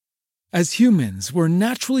As humans, we're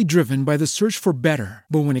naturally driven by the search for better.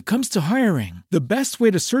 But when it comes to hiring, the best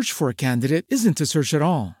way to search for a candidate isn't to search at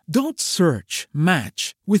all. Don't search,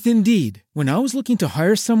 match with Indeed. When I was looking to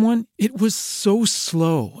hire someone, it was so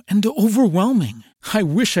slow and overwhelming. I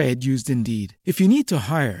wish I had used Indeed. If you need to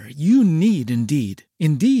hire, you need Indeed.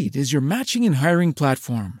 Indeed is your matching and hiring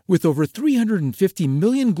platform with over 350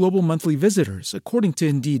 million global monthly visitors, according to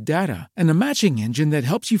Indeed data, and a matching engine that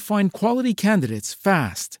helps you find quality candidates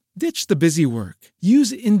fast. Ditch the busy work.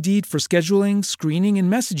 Use Indeed for scheduling, screening,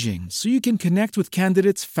 and messaging so you can connect with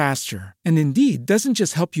candidates faster. And Indeed doesn't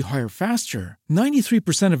just help you hire faster.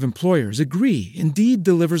 93% of employers agree Indeed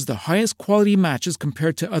delivers the highest quality matches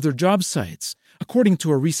compared to other job sites, according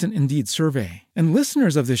to a recent Indeed survey. And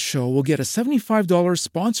listeners of this show will get a $75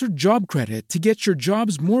 sponsored job credit to get your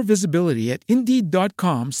jobs more visibility at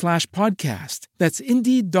Indeed.com/podcast. That's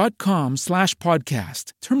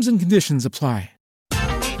Indeed.com/podcast. Terms and conditions apply.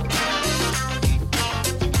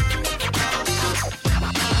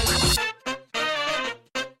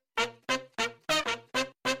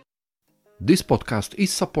 This podcast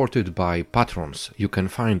is supported by patrons. You can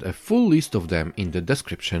find a full list of them in the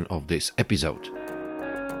description of this episode.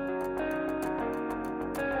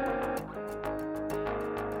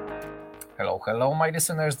 Hello, my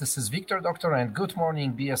listeners. This is Victor Doctor and Good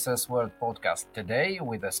Morning BSS World Podcast. Today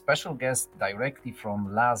with a special guest directly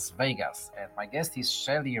from Las Vegas. And my guest is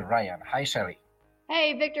Shelly Ryan. Hi, Shelly.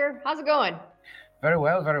 Hey, Victor. How's it going? Very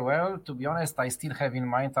well. To be honest, I still have in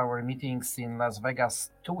mind our meetings in Las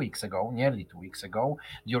Vegas nearly 2 weeks ago,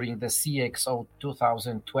 during the CXO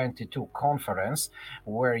 2022 conference,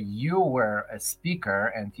 where you were a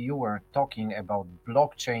speaker and you were talking about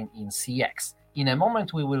blockchain in CX. In a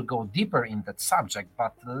moment, we will go deeper in that subject,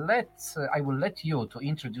 but I will let you to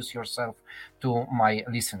introduce yourself to my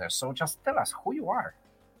listeners. So just tell us who you are.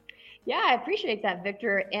 Yeah, I appreciate that,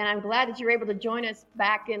 Victor. And I'm glad that you were able to join us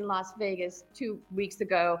back in Las Vegas 2 weeks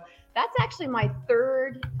ago. That's actually my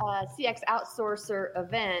third CX Outsourcer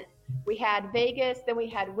event. We had Vegas, then we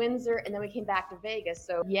had Windsor, and then we came back to Vegas.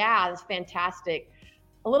 So yeah, it's fantastic.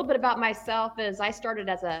 A little bit about myself is I started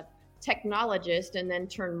as a technologist and then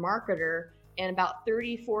turned marketer, and about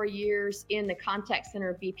 34 years in the contact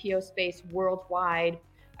center BPO space worldwide.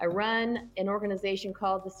 I run an organization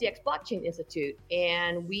called the CX Blockchain Institute,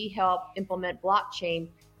 and we help implement blockchain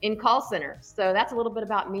in call centers. So that's a little bit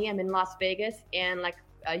about me. I'm in Las Vegas, and like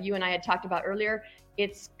you and I had talked about earlier,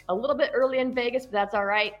 it's a little bit early in Vegas, but that's all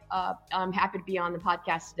right. I'm happy to be on the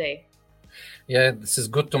podcast today. Yeah, this is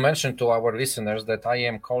good to mention to our listeners that I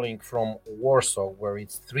am calling from Warsaw, where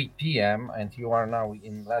it's 3 p.m. and you are now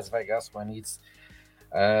in Las Vegas when it's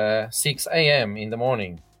 6 a.m. in the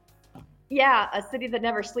morning. Yeah, a city that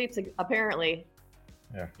never sleeps, apparently.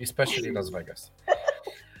 Yeah, especially Las Vegas.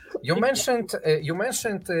 You mentioned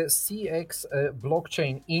CX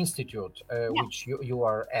Blockchain Institute, which you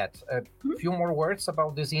are at. A few more words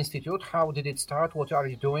about this institute. How did it start? What are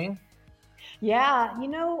you doing? Yeah,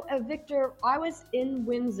 Victor, I was in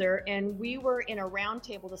Windsor and we were in a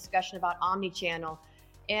roundtable discussion about omnichannel.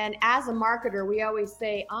 And as a marketer, we always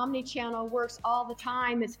say omnichannel works all the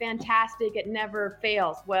time. It's fantastic. It never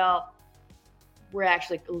fails. Well, we're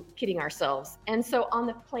actually kidding ourselves. And so on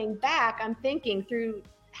the plane back, I'm thinking through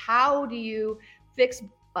how do you fix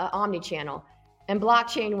omnichannel? And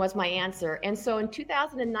blockchain was my answer. And so in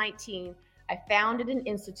 2019, I founded an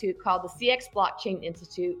institute called the CX Blockchain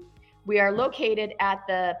Institute. We are located at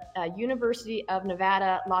the University of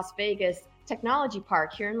Nevada, Las Vegas Technology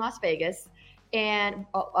Park here in Las Vegas. And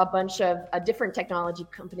a bunch of different technology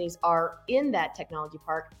companies are in that technology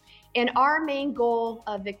park. And our main goal,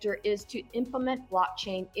 Victor, is to implement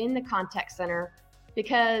blockchain in the contact center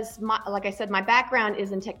because, like I said, my background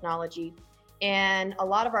is in technology and a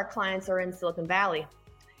lot of our clients are in Silicon Valley.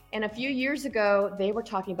 And a few years ago, they were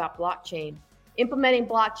talking about blockchain, implementing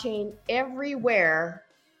blockchain everywhere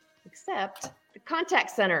except the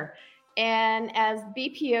contact center. And as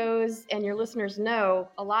BPOs and your listeners know,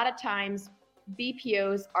 a lot of times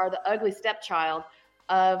BPOs are the ugly stepchild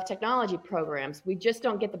of technology programs. We just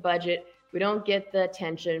don't get the budget. We don't get the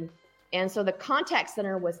attention. And so the contact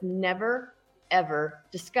center was never, ever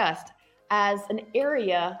discussed as an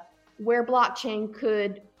area where blockchain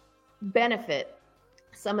could benefit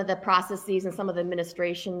some of the processes and some of the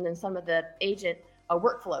administration and some of the agent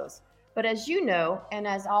workflows. But as you know, and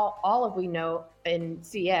as all of we know in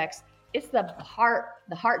CX, it's the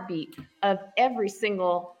heartbeat of every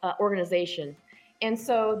single organization. And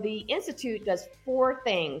so the Institute does 4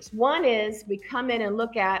 things. One is we come in and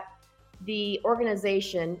look at the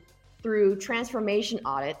organization through transformation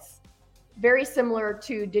audits, very similar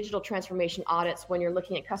to digital transformation audits when you're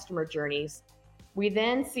looking at customer journeys. We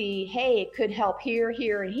then see, hey, it could help here,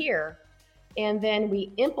 here, and here. And then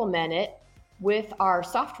we implement it with our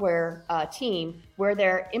software team where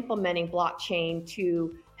they're implementing blockchain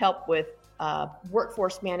to help with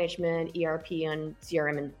workforce management, ERP and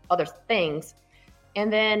CRM and other things.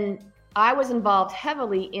 And then I was involved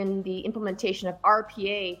heavily in the implementation of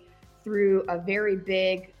RPA through a very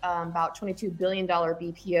big, about $22 billion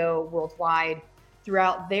BPO worldwide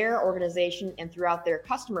throughout their organization and throughout their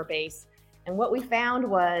customer base. And what we found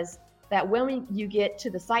was that when you get to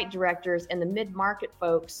the site directors and the mid-market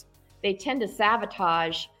folks, they tend to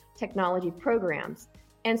sabotage technology programs.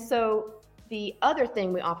 And so the other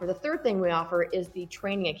thing we offer, the third thing we offer, is the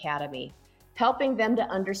training academy, helping them to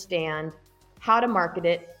understand how to market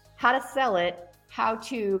it, how to sell it, how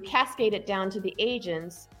to cascade it down to the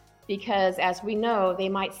agents, because as we know, they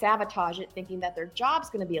might sabotage it thinking that their job's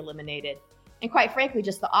going to be eliminated. And quite frankly,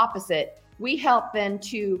 just the opposite. We help them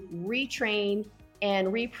to retrain and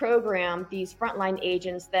reprogram these frontline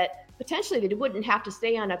agents that potentially they wouldn't have to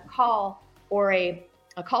stay on a call or a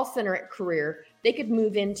call center career. They could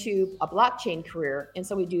move into a blockchain career. And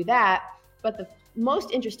so we do that. But the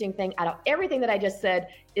most interesting thing out of everything that I just said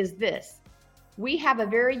is this. We have a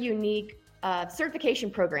very unique certification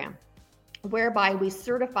program whereby we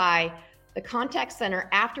certify the contact center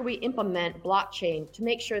after we implement blockchain to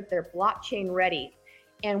make sure that they're blockchain ready.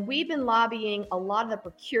 And we've been lobbying a lot of the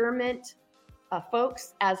procurement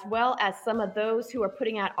folks, as well as some of those who are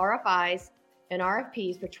putting out RFIs and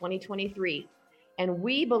RFPs for 2023. And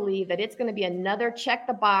we believe that it's going to be another check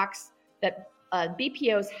the box that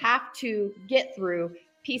BPOs have to get through,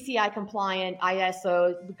 PCI compliant,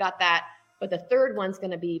 ISO, we've got that. But the third one's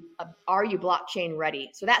going to be, are you blockchain ready?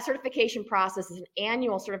 So that certification process is an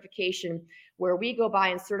annual certification where we go by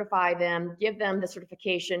and certify them, give them the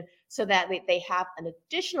certification so that they have an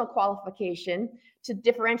additional qualification to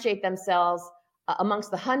differentiate themselves amongst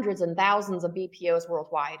the hundreds and thousands of BPOs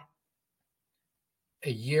worldwide.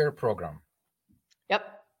 A year program. Yep.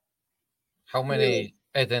 How many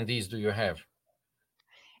attendees do you have?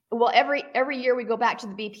 Well, every year we go back to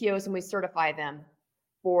the BPOs and we certify them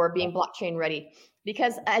for being blockchain ready.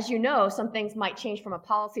 Because as you know, some things might change from a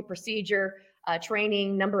policy, procedure,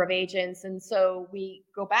 training, number of agents. And so we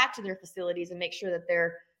go back to their facilities and make sure that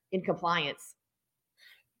they're in compliance.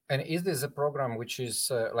 And is this a program which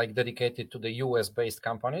is like dedicated to the US based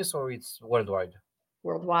companies or it's worldwide?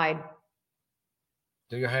 Worldwide.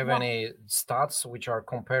 Do you have any stats which are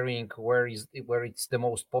comparing where it's the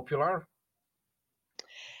most popular?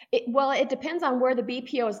 Well, it depends on where the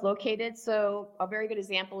BPO is located. So a very good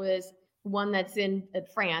example is one that's in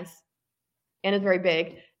France and is very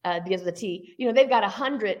big, begins with a T. You know, they've got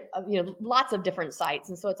 100 of, lots of different sites.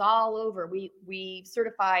 And so it's all over. We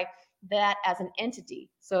certify that as an entity.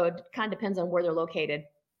 So it kind of depends on where they're located.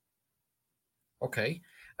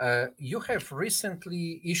 You have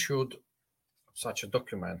recently issued such a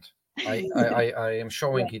document. I am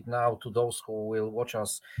showing it now to those who will watch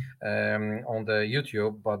us on the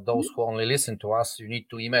YouTube, but those who only listen to us, you need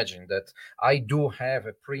to imagine that I do have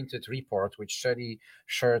a printed report which Shelly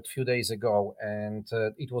shared a few days ago, and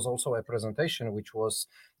it was also a presentation which was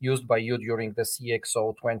used by you during the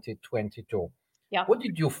CXO 2022. Yeah. What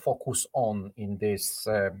did you focus on in this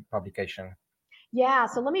publication? Yeah,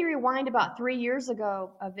 so let me rewind about 3 years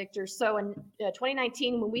ago, Victor. So in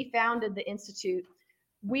 2019, when we founded the Institute,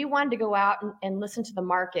 we wanted to go out and listen to the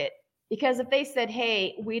market, because if they said,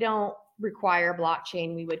 hey, we don't require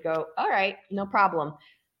blockchain, we would go, all right, no problem.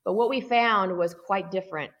 But what we found was quite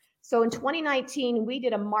different. So in 2019, we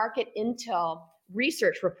did a market intel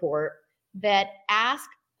research report that asked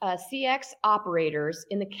CX operators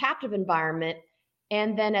in the captive environment,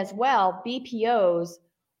 and then as well, BPOs,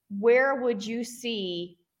 where would you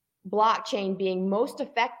see blockchain being most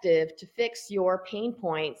effective to fix your pain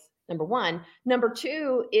points? Number one. Number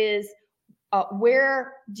two is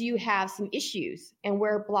where do you have some issues and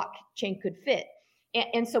where blockchain could fit?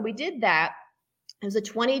 And so we did that. It was a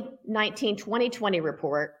 2019-2020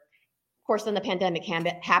 report. Of course, then the pandemic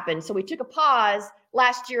happened. So we took a pause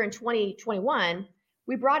last year in 2021.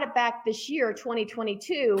 We brought it back this year,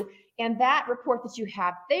 2022. And that report that you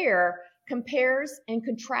have there compares and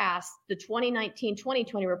contrasts the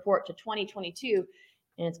 2019-2020 report to 2022.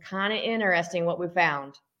 And it's kind of interesting what we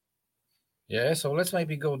found. Yeah, so let's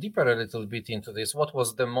maybe go deeper a little bit into this. What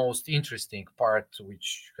was the most interesting part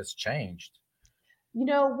which has changed? You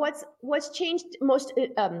know, what's changed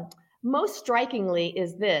most strikingly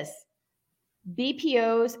is this.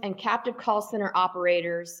 BPOs and captive call center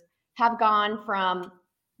operators have gone from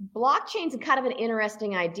blockchain's kind of an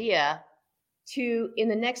interesting idea to, in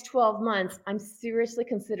the next 12 months, I'm seriously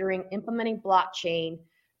considering implementing blockchain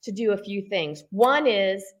to do a few things. One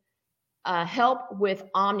is help with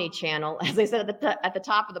omni-channel. As I said at the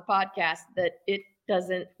top of the podcast, that it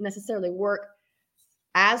doesn't necessarily work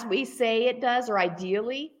as we say it does, or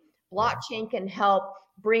ideally. Blockchain can help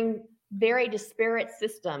bring very disparate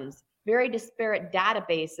systems, very disparate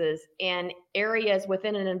databases and areas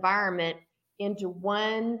within an environment into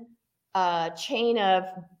one chain of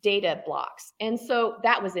data blocks. And so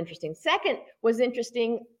that was interesting. Second was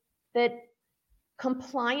interesting that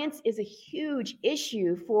compliance is a huge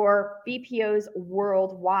issue for BPOs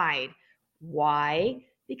worldwide. Why?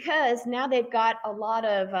 Because now they've got a lot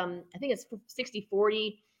of, I think it's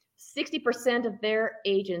 60-40, 60% of their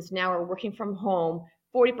agents now are working from home.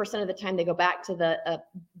 40% of the time they go back to the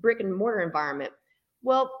brick and mortar environment.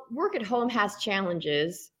 Well, work at home has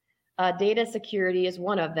challenges. Data security is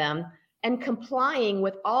one of them. And complying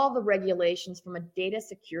with all the regulations from a data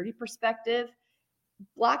security perspective,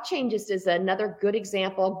 blockchain just is another good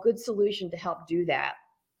example, good solution to help do that.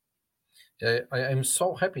 I am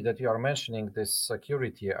so happy that you are mentioning this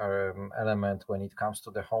security element when it comes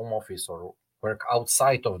to the home office or work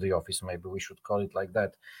outside of the office, maybe we should call it like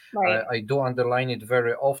that. Right. I do underline it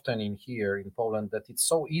very often here in Poland that it's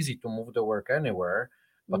so easy to move the work anywhere,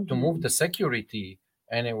 but to move the security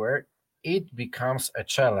anywhere, it becomes a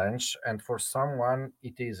challenge. And for someone,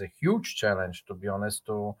 it is a huge challenge, to be honest,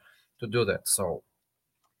 to do that. So,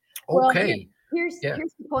 okay. Well, here's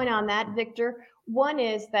the point on that, Victor. One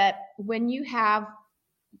is that when you have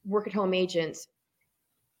work at home agents,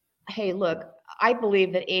 hey, look, I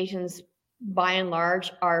believe that agents by and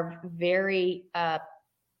large are very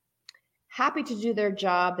happy to do their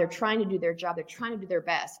job. They're trying to do their job. They're trying to do their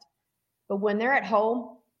best. But when they're at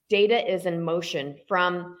home, data is in motion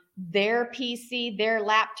from their PC, their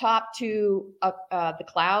laptop to the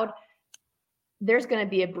cloud. There's going to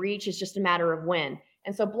be a breach. It's just a matter of when.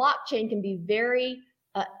 And so blockchain can be very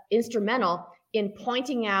instrumental in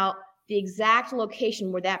pointing out the exact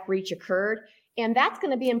location where that breach occurred. And that's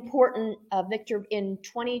going to be important, Victor, in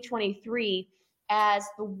 2023 as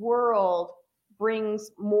the world brings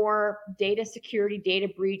more data security, data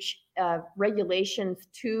breach regulations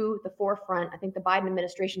to the forefront. I think the Biden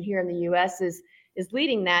administration here in the US is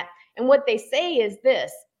leading that. And what they say is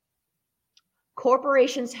this: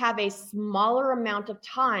 corporations have a smaller amount of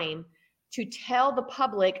time to tell the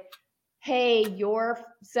public, hey, your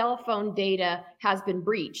cell phone data has been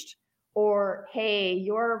breached, or hey,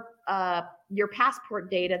 your passport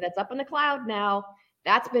data that's up in the cloud now,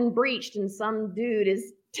 that's been breached and some dude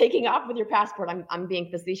is taking off with your passport. I'm being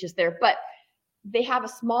facetious there, but they have a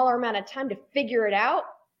smaller amount of time to figure it out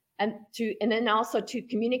and then also to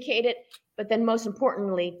communicate it, but then most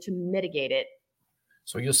importantly to mitigate it.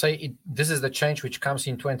 So you say this is the change which comes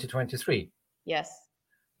in 2023? Yes.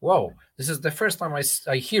 Whoa, this is the first time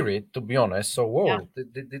I hear it, to be honest. So, whoa, yeah.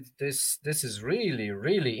 This is really,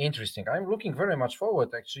 really interesting. I'm looking very much forward,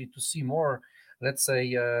 actually, to see more, let's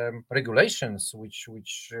say, regulations which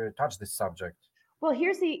touch this subject. Well,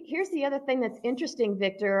 here's the other thing that's interesting,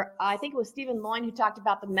 Victor. I think it was Stephen Loyne who talked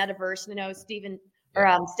about the metaverse. You know,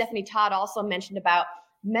 Stephanie Todd also mentioned about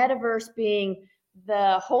metaverse being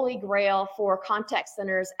the holy grail for contact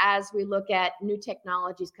centers as we look at new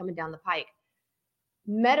technologies coming down the pike.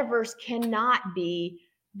 Metaverse cannot be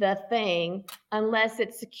the thing unless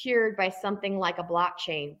it's secured by something like a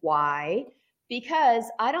blockchain. Why? Because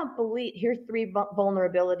I don't believe, here's three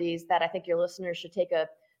vulnerabilities that I think your listeners should take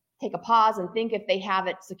a pause and think if they have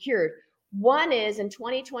it secured. One is in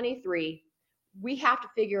 2023, we have to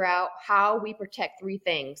figure out how we protect three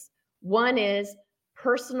things. One is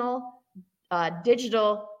personal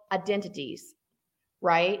digital identities,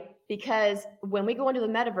 right? Because when we go into the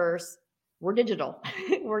metaverse, we're digital.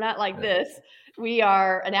 We're not like this. We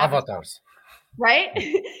are an avatars, right?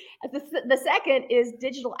 The second is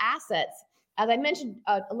digital assets. As I mentioned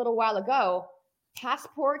a little while ago,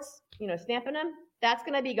 passports, stamping them, that's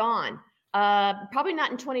going to be gone. Probably not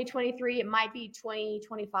in 2023. It might be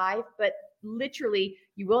 2025, but literally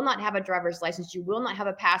you will not have a driver's license. You will not have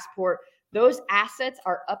a passport. Those assets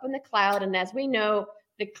are up in the cloud. And as we know,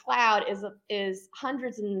 the cloud is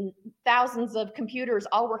hundreds and thousands of computers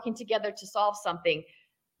all working together to solve something.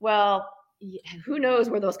 Well, who knows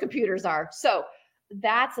where those computers are? So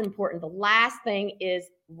that's important. The last thing is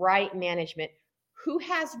right management. Who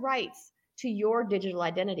has rights to your digital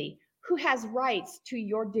identity? Who has rights to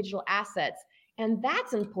your digital assets? And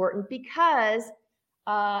that's important because,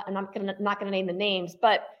 and I'm not going to name the names,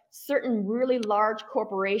 but certain really large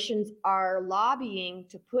corporations are lobbying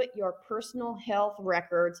to put your personal health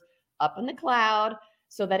records up in the cloud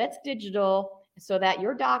so that it's digital, so that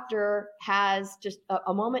your doctor has just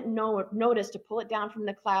a moment notice to pull it down from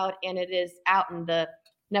the cloud and it is out in the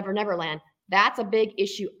Never Never Land. That's a big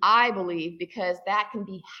issue, I believe, because that can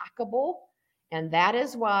be hackable. And that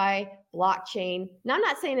is why blockchain, now I'm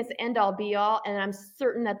not saying it's the end all be all, and I'm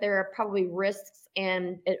certain that there are probably risks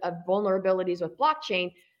and vulnerabilities with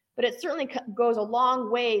blockchain, but it certainly goes a long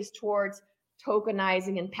ways towards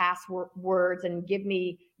tokenizing and passwords and give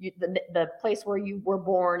me the place where you were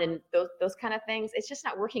born and those kind of things. It's just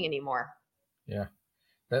not working anymore. Yeah.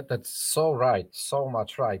 That's so right, so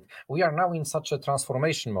much right. We are now in such a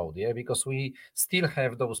transformation mode, because we still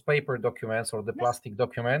have those paper documents or the plastic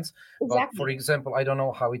documents. Exactly. But for example, I don't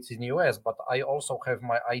know how it's in US, but I also have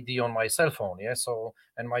my ID on my cell phone, So,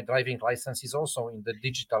 and my driving license is also in the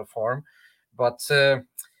digital form, but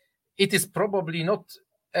it is probably not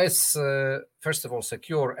as, first of all,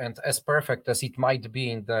 secure and as perfect as it might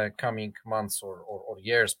be in the coming months or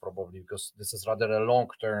years, probably, because this is rather a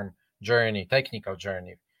long-term journey, technical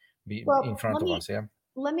journey in front of us.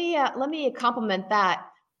 Let me compliment that.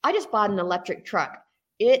 I just bought an electric truck.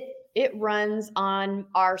 It runs on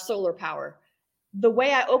our solar power. The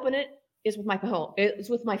way I open it is with my phone. It's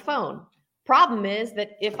with my phone. Problem is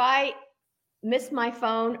that if I miss my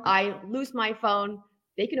phone, I lose my phone,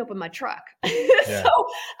 they can open my truck. So,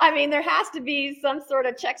 I mean, there has to be some sort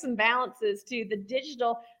of checks and balances to the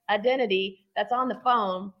digital identity that's on the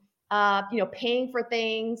phone, paying for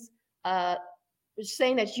things,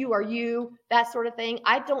 saying that you are you, that sort of thing.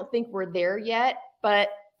 I don't think we're there yet, but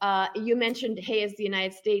you mentioned, hey, is the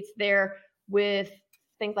United States there with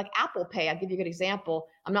things like Apple Pay? I'll give you a good example.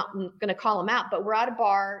 I'm not going to call him out, but we're at a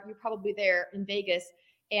bar. You're probably there in Vegas,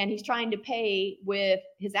 and he's trying to pay with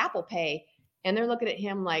his Apple Pay, and they're looking at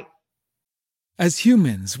him like, As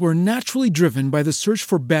humans, we're naturally driven by the search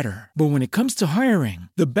for better. But when it comes to hiring,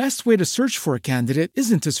 the best way to search for a candidate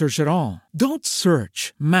isn't to search at all. Don't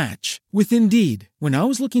search, match with Indeed. When I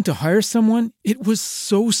was looking to hire someone, it was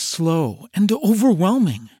so slow and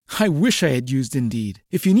overwhelming. I wish I had used Indeed.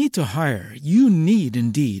 If you need to hire, you need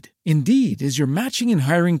Indeed. Indeed is your matching and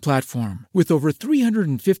hiring platform with over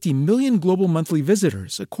 350 million global monthly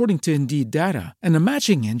visitors, according to Indeed data, and a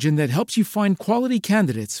matching engine that helps you find quality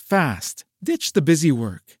candidates fast. Ditch the busy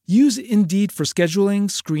work. Use Indeed for scheduling,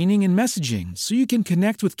 screening, and messaging so you can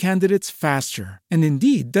connect with candidates faster. And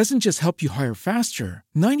Indeed doesn't just help you hire faster.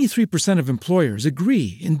 93% of employers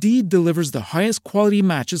agree Indeed delivers the highest quality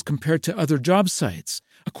matches compared to other job sites,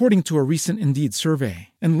 according to a recent Indeed survey.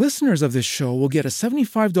 And listeners of this show will get a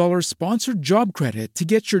 $75 sponsored job credit to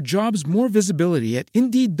get your jobs more visibility at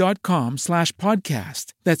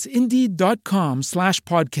Indeed.com/podcast. That's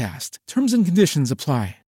Indeed.com/podcast. Terms and conditions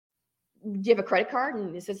apply. Do you have a credit card?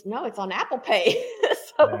 And it says, no, it's on Apple Pay.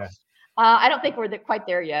 I don't think we're quite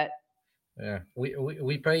there yet. Yeah,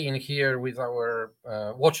 we pay in here with our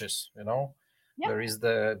watches, There is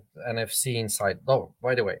the NFC inside. Oh,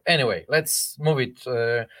 by the way. Anyway, let's move it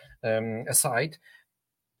aside.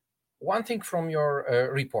 One thing from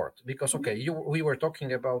your report, because, we were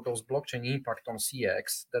talking about those blockchain impact on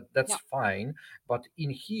CX, that's fine. But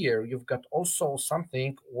in here, you've got also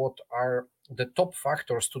something, what are the top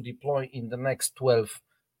factors to deploy in the next 12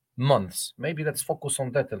 months? Maybe let's focus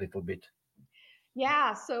on that a little bit.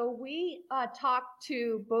 Yeah, so we talked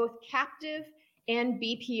to both captive and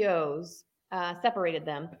BPOs, separated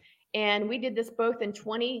them. And we did this both in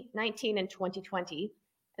 2019 and 2020.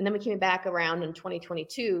 And then we came back around in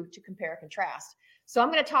 2022 to compare and contrast. So I'm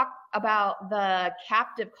going to talk about the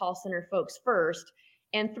captive call center folks first.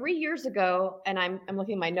 And 3 years ago, and I'm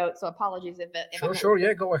looking at my notes, so apologies if Sure.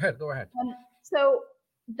 Yeah, go ahead. So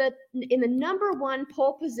in the number one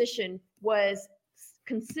pole position was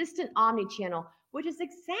consistent omnichannel, which is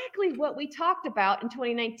exactly what we talked about in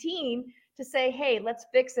 2019 to say, hey, let's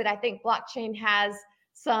fix it. I think blockchain has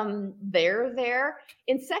some there.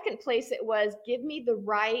 In second place, it was give me the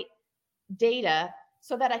right data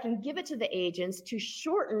so that I can give it to the agents to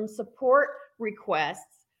shorten support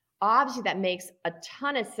requests. Obviously, that makes a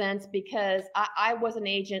ton of sense because I was an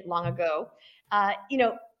agent long ago.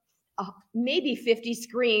 Maybe 50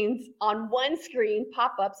 screens on one screen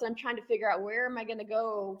pop-ups, and I'm trying to figure out where am I going to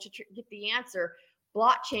go to get the answer.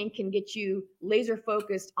 Blockchain can get you laser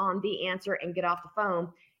focused on the answer and get off the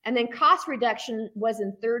phone. And then cost reduction was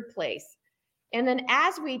in third place. And then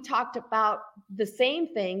as we talked about the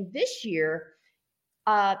same thing this year,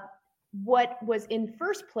 what was in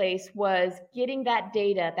first place was getting that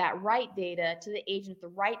data, that right data to the agent at the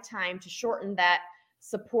right time to shorten that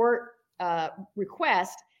support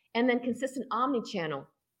request, and then consistent omnichannel.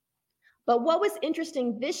 But what was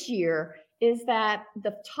interesting this year is that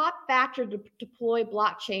the top factor to deploy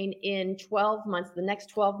blockchain in 12 months, the next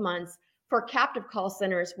 12 months for captive call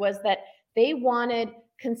centers was that they wanted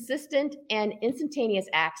consistent and instantaneous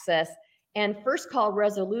access and first call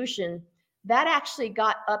resolution, that actually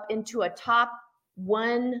got up into a top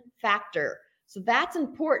 1 factor. So that's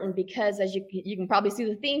important because as you can probably see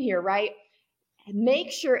the theme here, right?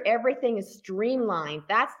 Make sure everything is streamlined.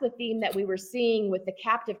 That's the theme that we were seeing with the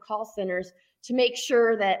captive call centers, to make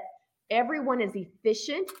sure that everyone is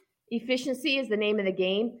efficient. Efficiency is the name of the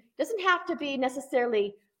game. Doesn't have to be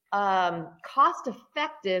necessarily cost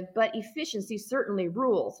effective, but efficiency certainly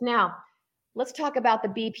rules. Now, let's talk about the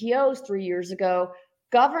BPOs 3 years ago.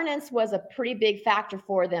 Governance was a pretty big factor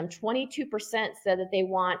for them. 22% said that they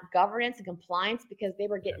want governance and compliance because they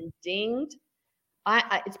were getting dinged.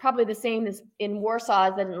 It's probably the same as in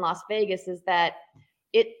Warsaw as in Las Vegas, is that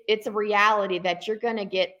it's a reality that you're going to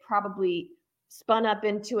get probably spun up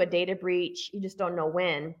into a data breach. You just don't know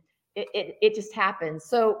when. It just happens.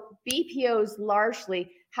 So BPOs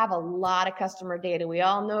largely have a lot of customer data. We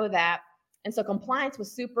all know that. And so compliance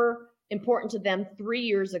was super important to them 3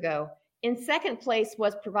 years ago. In second place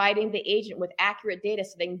was providing the agent with accurate data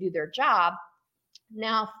so they can do their job.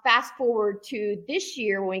 Now, fast forward to this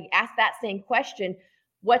year, when we asked that same question,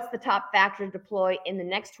 what's the top factor to deploy in the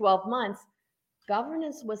next 12 months?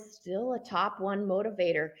 Governance was still a top 1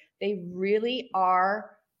 motivator. They really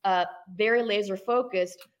are very laser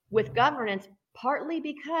focused with governance, partly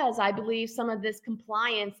because I believe some of this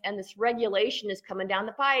compliance and this regulation is coming down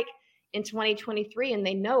the pike in 2023, and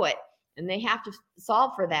they know it, and they have to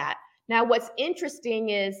solve for that. Now, what's interesting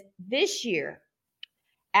is this year,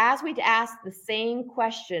 as we asked the same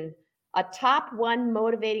question, a top 1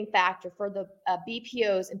 motivating factor for the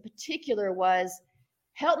BPOs in particular was,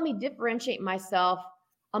 help me differentiate myself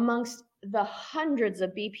amongst the hundreds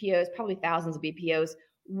of BPOs, probably thousands of BPOs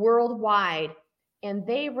worldwide. And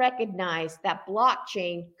they recognized that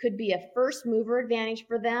blockchain could be a first mover advantage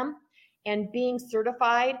for them. And being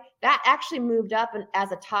certified, that actually moved up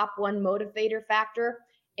as a top 1 motivator factor,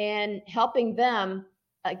 and helping them,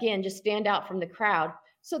 again, just stand out from the crowd.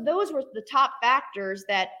 So those were the top factors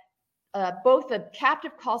that both the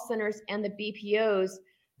captive call centers and the BPOs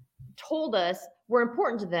told us were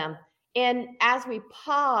important to them. And as we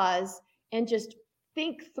pause and just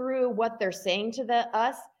think through what they're saying to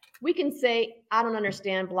us, we can say, I don't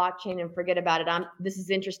understand blockchain and forget about it. This is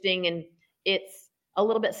interesting and it's a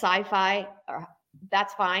little bit sci-fi.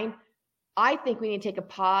 That's fine. I think we need to take a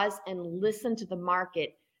pause and listen to the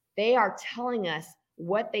market. They are telling us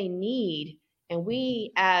what they need. And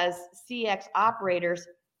we as CX operators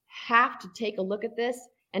have to take a look at this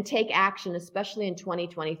and take action, especially in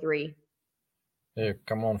 2023.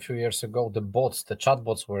 Come on, a few years ago, the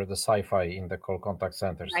chatbots were the sci-fi in the call contact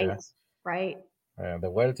centers. Right, yeah? right.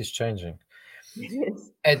 The world is changing. It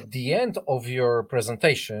is. At the end of your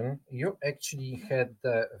presentation, you actually had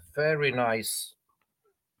a very nice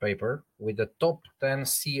paper with the top 10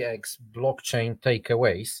 CX blockchain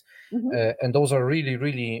takeaways. And those are really,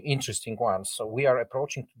 really interesting ones. So we are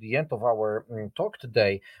approaching to the end of our talk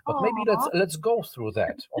today, but maybe let's go through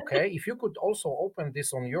that. Okay. If you could also open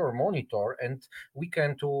this on your monitor, and we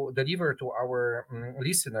can deliver to our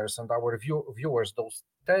listeners and our viewers those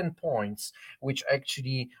 10 points, which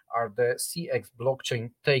actually are the CX blockchain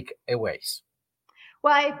takeaways.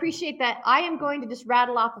 Well, I appreciate that. I am going to just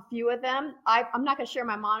rattle off a few of them. I'm not going to share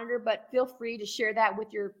my monitor, but feel free to share that with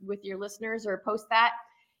your listeners or post that.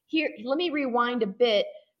 Here, let me rewind a bit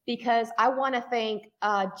because I want to thank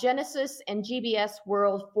Genesis and GBS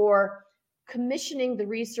World for commissioning the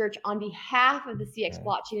research on behalf of the CX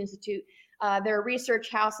Blockchain Institute. They're a research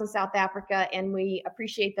house in South Africa, and we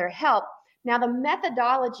appreciate their help. Now, the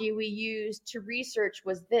methodology we used to research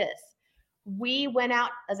was this. We went out,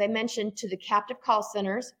 as I mentioned, to the captive call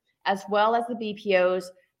centers as well as the BPOs,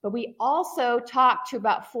 but we also talked to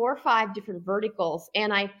about 4 or 5 different verticals.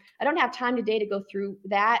 And I don't have time today to go through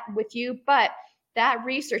that with you, but that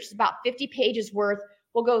research is about 50 pages worth.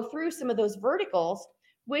 We'll go through some of those verticals,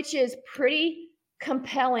 which is pretty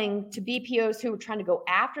compelling to BPOs who are trying to go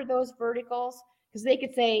after those verticals, because they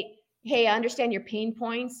could say, hey, I understand your pain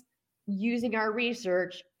points using our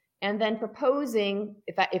research. And then proposing,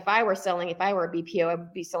 if I were a BPO, I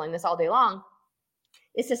would be selling this all day long,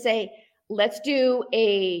 is to say, let's do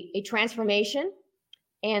a transformation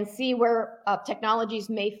and see where technologies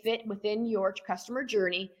may fit within your customer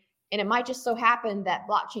journey. And it might just so happen that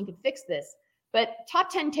blockchain could fix this. But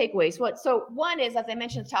top 10 takeaways. So one is, as I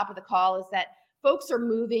mentioned at the top of the call, is that folks are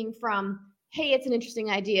moving from, hey, it's an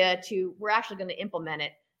interesting idea, to we're actually going to implement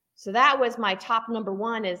it. So that was my top number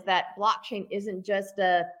one, is that blockchain isn't just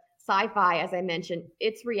a sci-fi, as I mentioned,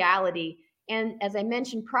 it's reality. And as I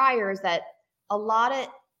mentioned prior, is that a lot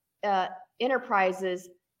of enterprises,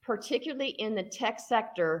 particularly in the tech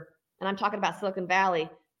sector, and I'm talking about Silicon Valley,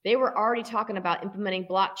 they were already talking about implementing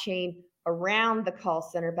blockchain around the call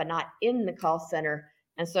center, but not in the call center.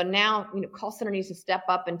 And so now, call center needs to step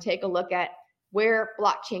up and take a look at where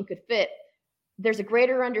blockchain could fit. There's a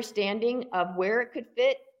greater understanding of where it could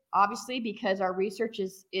fit, obviously, because our research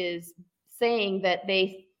is saying that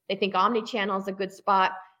they think omnichannel is a good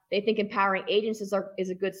spot. They think empowering agents is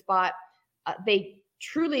a good spot. They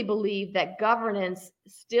truly believe that governance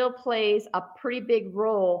still plays a pretty big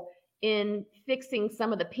role in fixing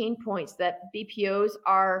some of the pain points that BPOs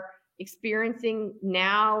are experiencing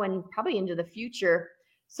now and probably into the future.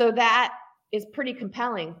 So that is pretty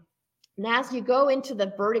compelling. And as you go into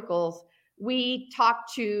the verticals, we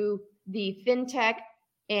talk to the fintech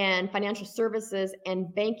and financial services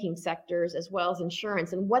and banking sectors, as well as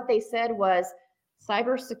insurance. And what they said was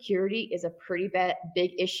cybersecurity is a pretty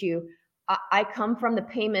big issue. I come from the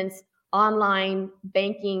payments, online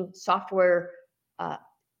banking software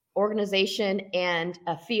organization and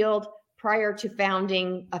a field. Prior to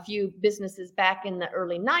founding a few businesses back in the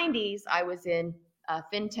early 90s, I was in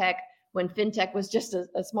fintech when fintech was just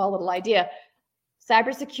a small little idea.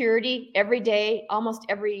 Cybersecurity, every day, almost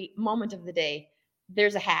every moment of the day,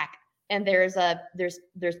 there's a hack, and there's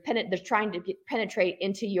trying to penetrate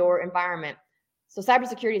into your environment. So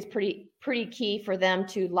cybersecurity is pretty key for them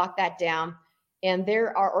to lock that down. And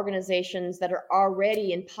there are organizations that are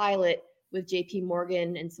already in pilot with JP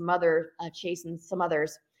Morgan and some other Chase and some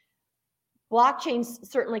others. Blockchains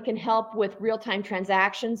certainly can help with real-time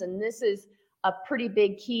transactions, and this is a pretty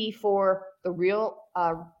big key for the retail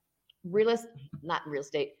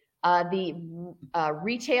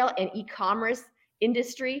and e-commerce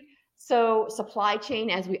industry. So supply chain,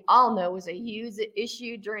 as we all know, was a huge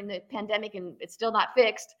issue during the pandemic, and it's still not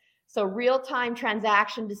fixed. So real-time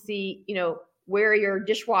transaction to see, where your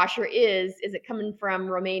dishwasher is it coming from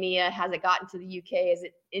Romania? Has it gotten to the UK? Is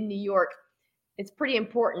it in New York? It's pretty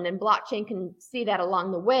important, and blockchain can see that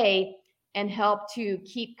along the way and help to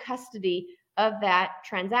keep custody of that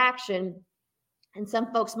transaction. And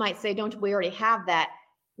some folks might say, don't we already have that?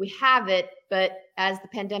 We have it, but as the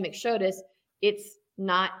pandemic showed us, it's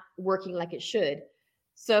not working like it should.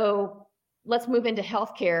 So let's move into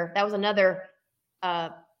healthcare. That was another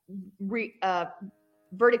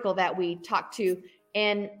vertical that we talked to.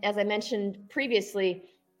 And as I mentioned previously,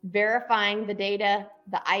 verifying the data,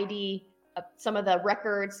 the ID, some of the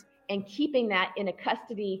records, and keeping that in a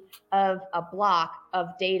custody of a block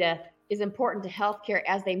of data is important to healthcare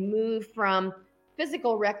as they move from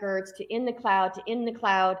physical records to in the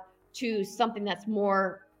cloud to something that's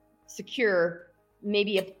more secure,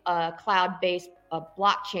 maybe a cloud-based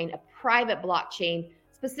blockchain, a private blockchain,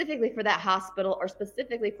 specifically for that hospital or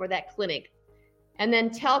specifically for that clinic. And then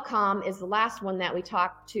telecom is the last one that we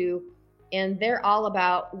talked to, and they're all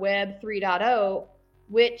about Web 3.0,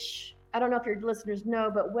 which I don't know if your listeners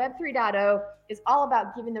know, but Web 3.0 is all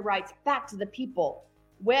about giving the rights back to the people.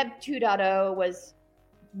 Web 2.0 was,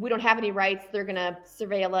 we don't have any rights, they're going to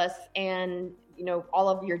surveil us, and all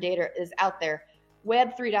of your data is out there.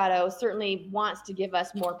 Web 3.0 certainly wants to give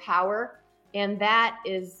us more power, and that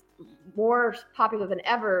is more popular than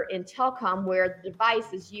ever in telecom, where the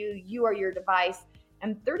device is you are your device,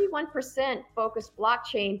 and 31% focused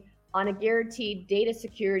blockchain on a guaranteed data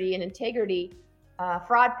security and integrity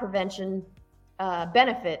fraud prevention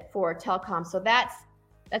benefit for telecom. So that's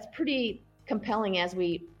pretty compelling as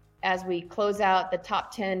we close out the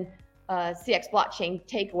top 10 CX blockchain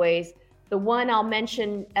takeaways. The one I'll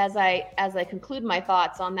mention as I conclude my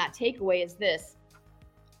thoughts on that takeaway is this: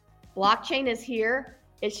 blockchain is here.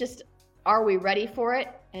 It's just, are we ready for it?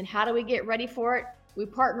 And how do we get ready for it? We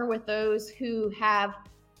partner with those who have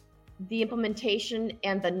the implementation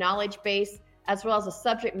and the knowledge base, as well as the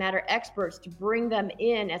subject matter experts, to bring them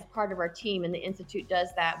in as part of our team. And the Institute does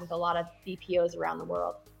that with a lot of BPOs around the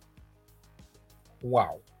world.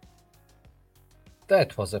 Wow.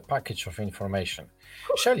 That was a package of information.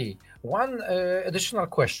 Shelly, one additional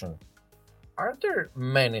question. Are there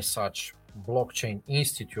many such blockchain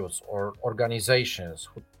institutes or organizations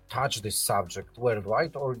who touch this subject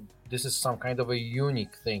worldwide, or this is some kind of a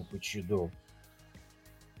unique thing which you do?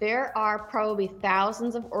 There are probably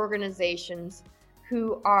thousands of organizations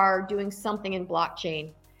who are doing something in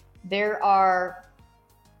blockchain. There are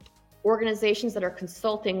organizations that are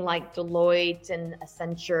consulting, like Deloitte and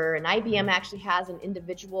Accenture, and IBM actually has an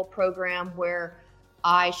individual program where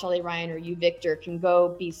I, Shelly Ryan, or you, Victor, can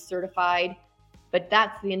go be certified, but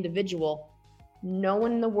that's the individual. No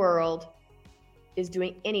one in the world is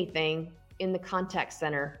doing anything in the contact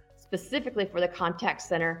center, specifically for the contact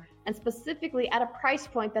center, and specifically at a price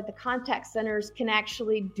point that the contact centers can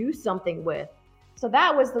actually do something with. So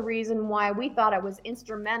that was the reason why we thought it was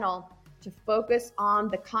instrumental to focus on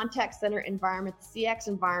the contact center environment, the CX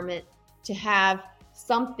environment, to have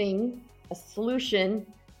something, a solution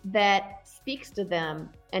that speaks to them.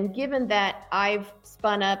 And given that I've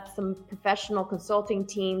spun up some professional consulting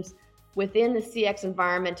teams within the CX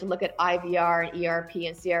environment to look at IVR and ERP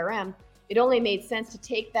and CRM, it only made sense to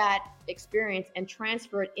take that experience and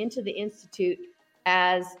transfer it into the Institute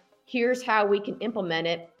as here's how we can implement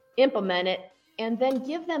it, and then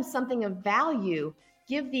give them something of value.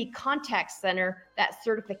 Give the contact center that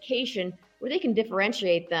certification where they can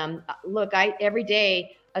differentiate them. Look, every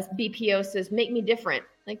day a BPO says, make me different.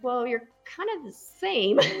 Like, well, you're kind of the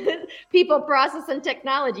same. People, process, and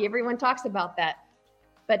technology, everyone talks about that.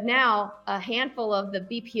 But now a handful of the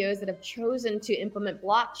BPOs that have chosen to implement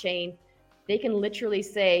blockchain, they can literally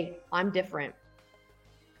say, I'm different.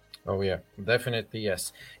 Oh yeah, definitely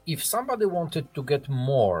yes. If somebody wanted to get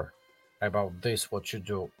more about this, what you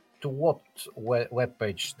do, to what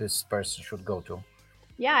webpage this person should go to?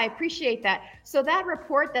 Yeah, I appreciate that. So that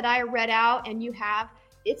report that I read out and you have,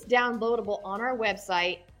 it's downloadable on our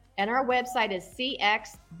website. And our website is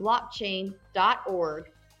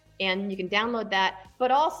cxblockchain.org. And you can download that.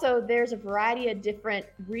 But also there's a variety of different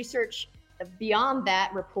research beyond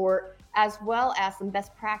that report, as well as some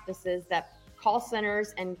best practices that call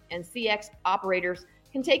centers and CX operators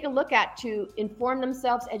can take a look at to inform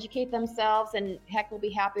themselves, educate themselves, and heck, we'll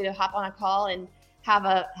be happy to hop on a call and have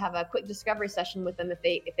a quick discovery session with them if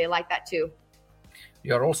they like that too.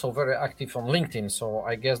 You are also very active on LinkedIn, so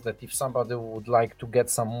I guess that if somebody would like to get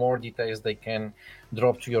some more details, they can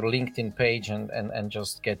drop to your LinkedIn page and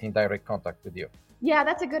just get in direct contact with you. Yeah,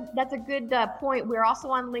 that's a good point. We're also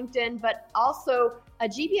on LinkedIn, but also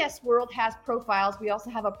GBS World has profiles. We also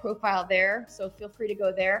have a profile there, so feel free to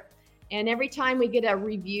go there. And every time we get a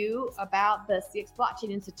review about the CX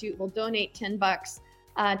Blockchain Institute, we'll donate $10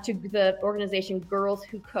 to the organization Girls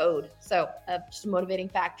Who Code. So just a motivating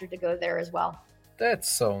factor to go there as well. That's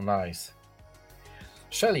so nice.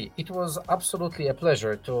 Shelley, it was absolutely a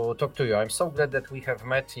pleasure to talk to you. I'm so glad that we have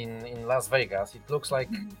met in Las Vegas. It looks like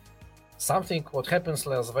something what happens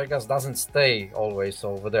in Las Vegas doesn't stay always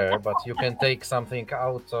over there, but you can take something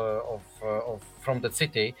out from the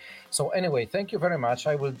city. So anyway, thank you very much.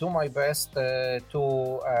 I will do my best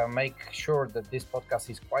to make sure that this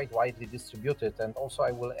podcast is quite widely distributed, and also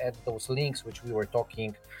I will add those links which we were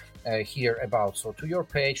talking here about. So to your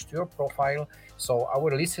page, to your profile, so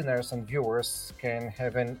our listeners and viewers can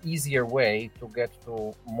have an easier way to get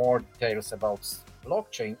to more details about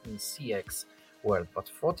blockchain in CX world. But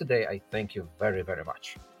for today, I thank you very, very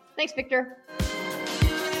much. Thanks, Victor.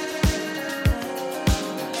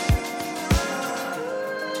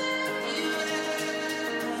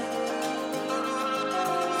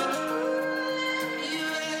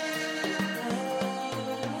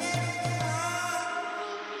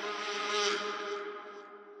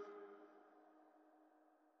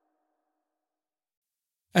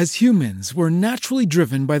 As humans, we're naturally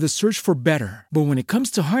driven by the search for better. But when it comes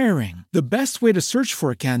to hiring, the best way to search for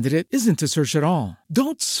a candidate isn't to search at all.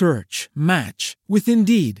 Don't search, match with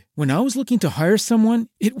Indeed. When I was looking to hire someone,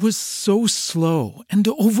 it was so slow and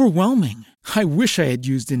overwhelming. I wish I had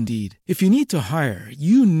used Indeed. If you need to hire,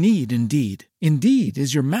 you need Indeed. Indeed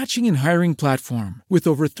is your matching and hiring platform with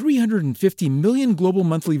over 350 million global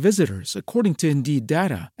monthly visitors, according to Indeed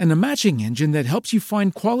data, and a matching engine that helps you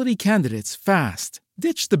find quality candidates fast.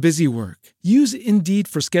 Ditch the busy work. Use Indeed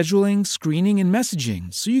for scheduling, screening, and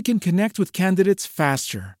messaging so you can connect with candidates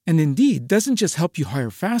faster. And Indeed doesn't just help you hire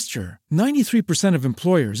faster. 93% of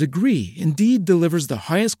employers agree Indeed delivers the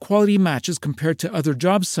highest quality matches compared to other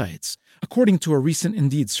job sites, according to a recent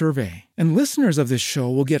Indeed survey. And listeners of this show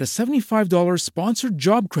will get a $75 sponsored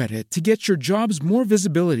job credit to get your jobs more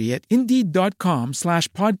visibility at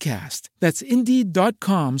Indeed.com/podcast. That's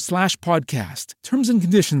Indeed.com/podcast. Terms and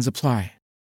conditions apply.